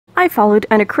I followed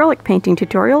an acrylic painting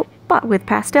tutorial, but with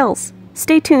pastels.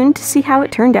 Stay tuned to see how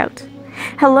it turned out.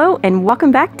 Hello and welcome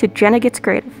back to Jenna Gets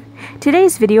Creative.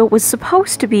 Today's video was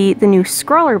supposed to be the new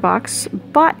scrawler box,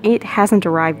 but it hasn't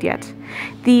arrived yet.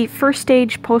 The first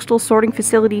stage postal sorting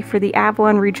facility for the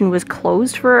Avalon region was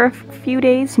closed for a few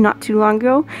days not too long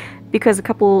ago because a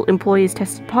couple employees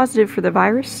tested positive for the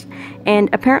virus,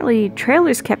 and apparently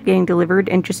trailers kept getting delivered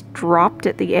and just dropped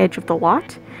at the edge of the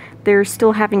lot. They're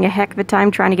still having a heck of a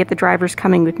time trying to get the drivers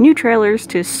coming with new trailers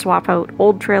to swap out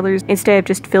old trailers instead of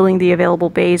just filling the available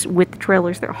bays with the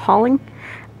trailers they're hauling.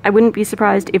 I wouldn't be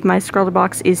surprised if my scrawler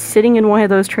box is sitting in one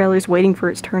of those trailers waiting for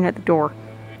its turn at the door.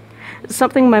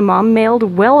 Something my mom mailed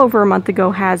well over a month ago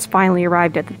has finally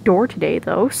arrived at the door today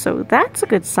though, so that's a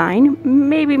good sign.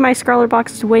 Maybe my scrawler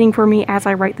box is waiting for me as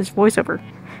I write this voiceover.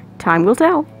 Time will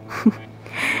tell.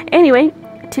 Anyway,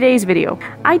 today's video.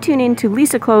 I tune in to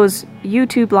Lisa Clough's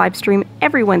YouTube livestream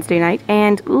every Wednesday night,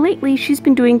 and lately she's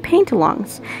been doing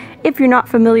paint-alongs. If you're not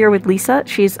familiar with Lisa,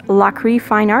 she's Lachri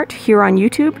Fine Art here on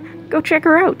YouTube. Go check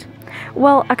her out.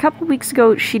 Well, a couple weeks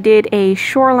ago she did a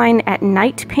shoreline at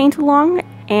night paint-along,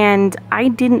 and I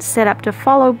didn't set up to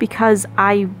follow because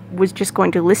I was just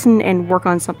going to listen and work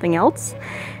on something else.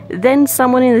 Then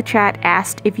someone in the chat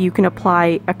asked if you can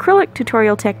apply acrylic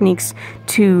tutorial techniques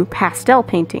to pastel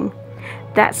painting.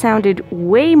 That sounded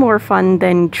way more fun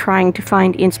than trying to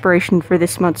find inspiration for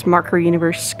this month's Marker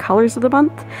Universe Colors of the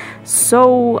Month,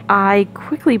 so I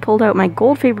quickly pulled out my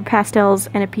Goldfaber pastels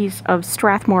and a piece of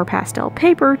Strathmore pastel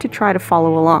paper to try to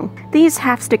follow along. These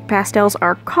half-stick pastels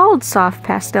are called soft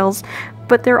pastels,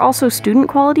 but they're also student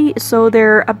quality, so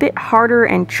they're a bit harder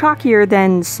and chalkier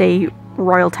than, say,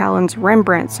 Royal Talon's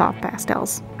Rembrandt soft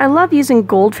pastels. I love using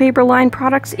Goldfaber line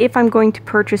products if I'm going to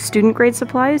purchase student grade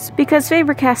supplies, because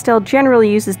Faber-Castell generally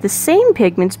uses the same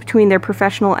pigments between their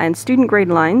professional and student grade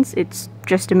lines. It's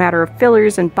just a matter of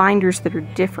fillers and binders that are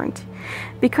different.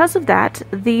 Because of that,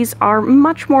 these are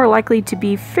much more likely to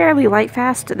be fairly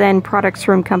light-fast than products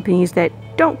from companies that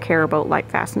don't care about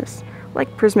light-fastness,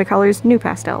 like Prismacolor's new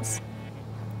pastels.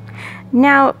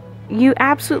 Now, you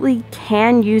absolutely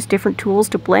can use different tools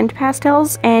to blend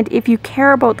pastels, and if you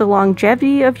care about the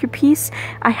longevity of your piece,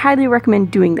 I highly recommend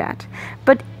doing that.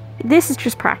 But this is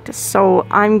just practice, so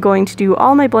I'm going to do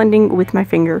all my blending with my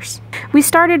fingers. We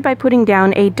started by putting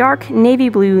down a dark navy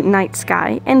blue night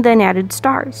sky, and then added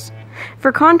stars.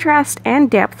 For contrast and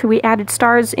depth, we added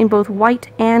stars in both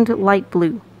white and light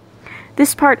blue.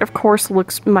 This part, of course,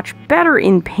 looks much better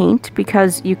in paint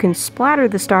because you can splatter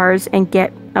the stars and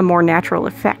get a more natural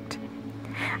effect.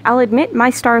 I'll admit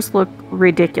my stars look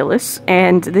ridiculous,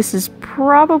 and this is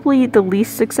probably the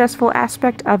least successful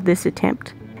aspect of this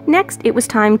attempt. Next, it was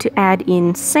time to add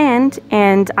in sand,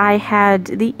 and I had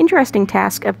the interesting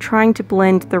task of trying to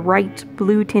blend the right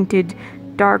blue-tinted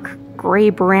dark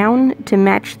gray-brown to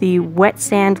match the wet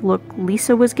sand look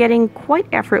Lisa was getting quite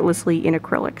effortlessly in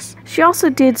acrylics. She also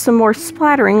did some more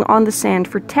splattering on the sand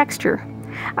for texture.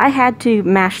 I had to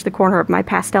mash the corner of my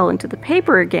pastel into the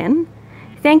paper again.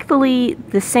 Thankfully,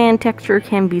 the sand texture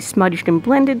can be smudged and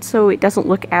blended so it doesn't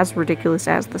look as ridiculous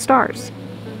as the stars.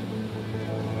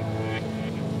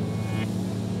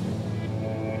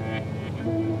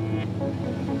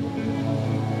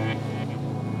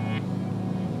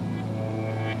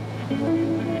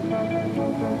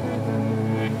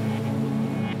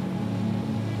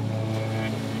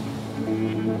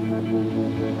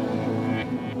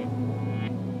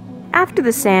 After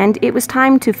the sand, it was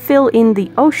time to fill in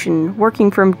the ocean, working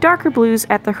from darker blues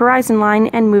at the horizon line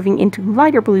and moving into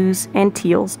lighter blues and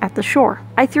teals at the shore.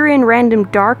 I threw in random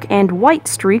dark and white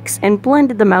streaks and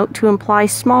blended them out to imply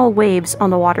small waves on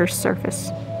the water's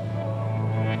surface.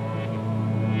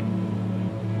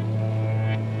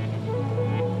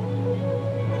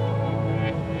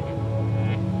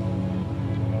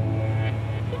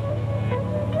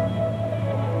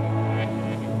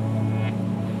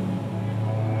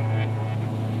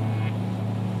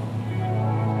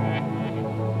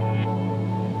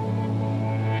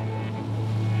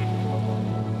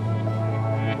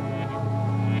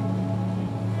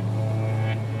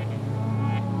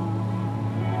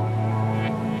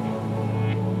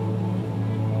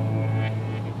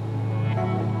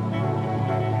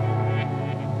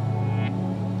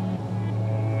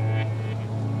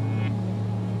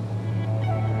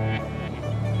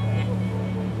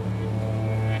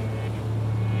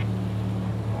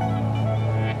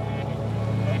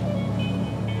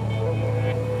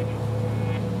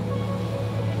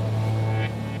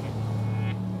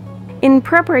 In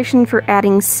preparation for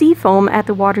adding sea foam at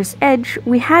the water's edge,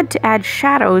 we had to add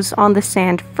shadows on the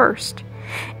sand first.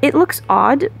 It looks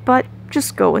odd, but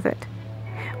just go with it.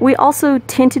 We also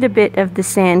tinted a bit of the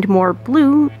sand more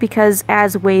blue because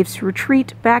as waves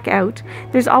retreat back out,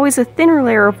 there's always a thinner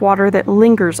layer of water that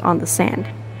lingers on the sand.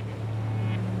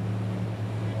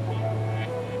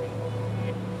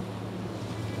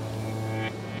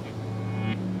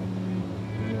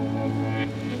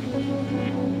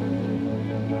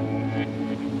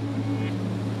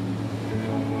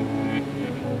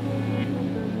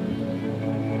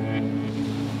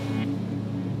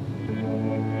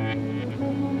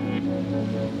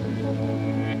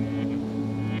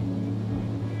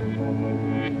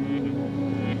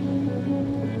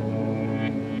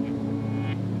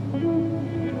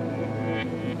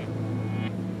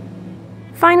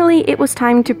 Finally, it was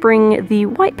time to bring the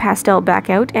white pastel back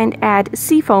out and add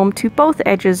seafoam to both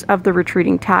edges of the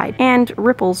retreating tide, and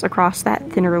ripples across that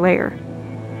thinner layer.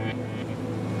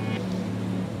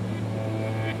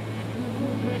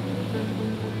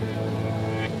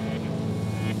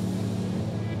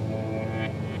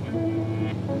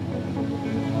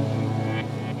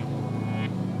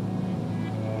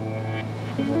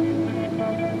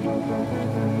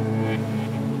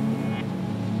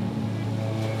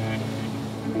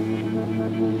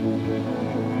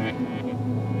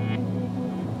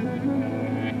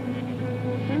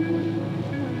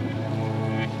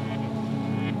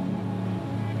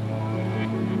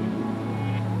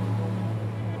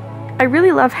 I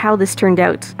really love how this turned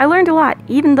out. I learned a lot,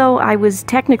 even though I was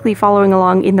technically following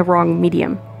along in the wrong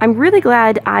medium. I'm really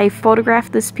glad I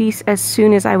photographed this piece as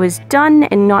soon as I was done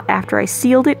and not after I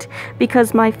sealed it,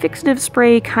 because my fixative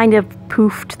spray kind of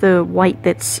poofed the white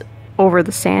that's over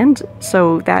the sand,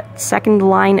 so that second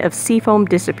line of seafoam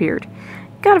disappeared.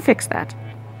 Gotta fix that.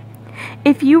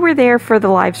 If you were there for the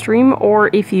live stream,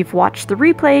 or if you've watched the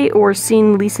replay or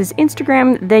seen Lisa's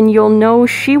Instagram, then you'll know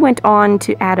she went on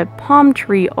to add a palm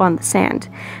tree on the sand.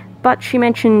 But she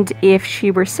mentioned if she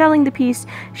were selling the piece,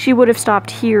 she would have stopped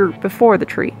here before the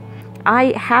tree.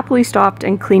 I happily stopped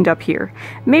and cleaned up here.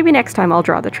 Maybe next time I'll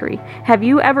draw the tree. Have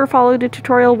you ever followed a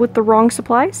tutorial with the wrong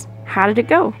supplies? How did it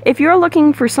go? If you're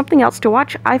looking for something else to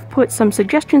watch, I've put some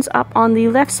suggestions up on the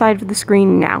left side of the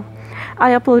screen now.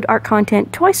 I upload art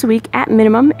content twice a week at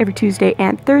minimum, every Tuesday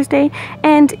and Thursday,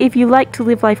 and if you like to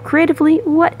live life creatively,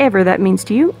 whatever that means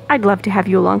to you, I'd love to have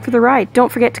you along for the ride.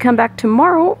 Don't forget to come back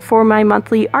tomorrow for my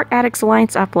monthly Art Addicts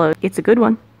Alliance upload. It's a good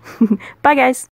one. Bye guys!